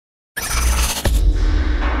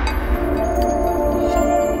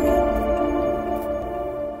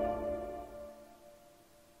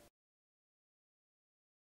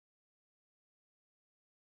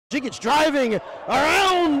Jiggets driving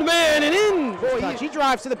around man and in. Boy, he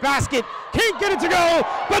drives to the basket, can't get it to go,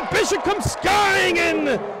 but Bishop comes skying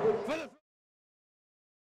in.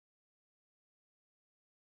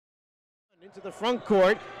 Into the front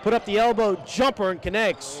court, put up the elbow jumper and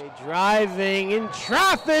connects. Driving in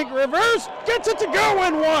traffic, reverse, gets it to go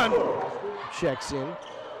and one. Checks in,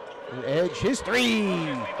 edge, his three,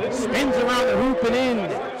 spins around the hoop and in.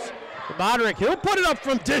 Bodrick, he'll put it up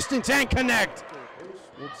from distance and connect.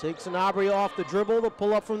 We'll take Sanabria off the dribble, the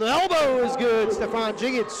pull up from the elbow is good. Stefan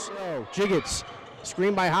Jiggets. Jiggets,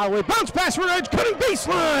 screen by Holloway, bounce pass for edge, cutting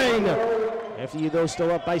baseline. FDU though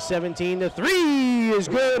still up by 17. The three is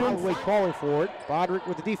good. Holloway calling for it. Bodrick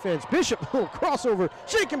with the defense. Bishop, little crossover,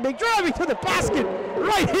 shaking big, driving to the basket.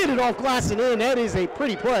 Right handed off glass and in. That is a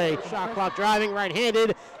pretty play. Shot clock driving,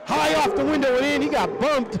 right-handed, high off the window and in. He got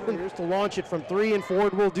bumped. Here's to launch it from three, and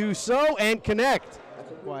Ford will do so and connect.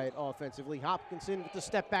 Quiet offensively. Hopkinson with the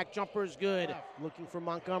step back jumper is good. Looking for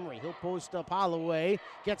Montgomery. He'll post up Holloway.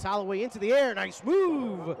 Gets Holloway into the air. Nice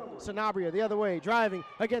move. Sanabria the other way, driving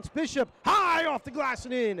against Bishop. High off the glass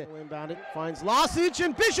and in. Inbounded. Finds Losic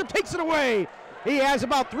and Bishop takes it away. He has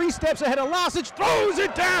about 3 steps ahead of Losic. Throws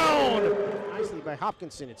it down. Nicely by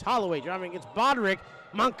Hopkinson. It's Holloway driving against Bodrick.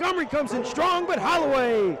 Montgomery comes in strong, but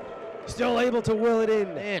Holloway still able to will it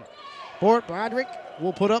in. And Fort Bodrick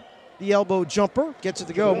will put up the elbow jumper, gets it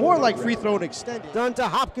to go. More like free throw and extended. Done to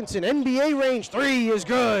Hopkinson. NBA range three is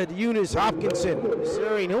good. Eunice Hopkinson.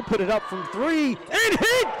 Missouri, and he'll put it up from 3 and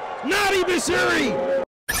hit. Naughty Missouri.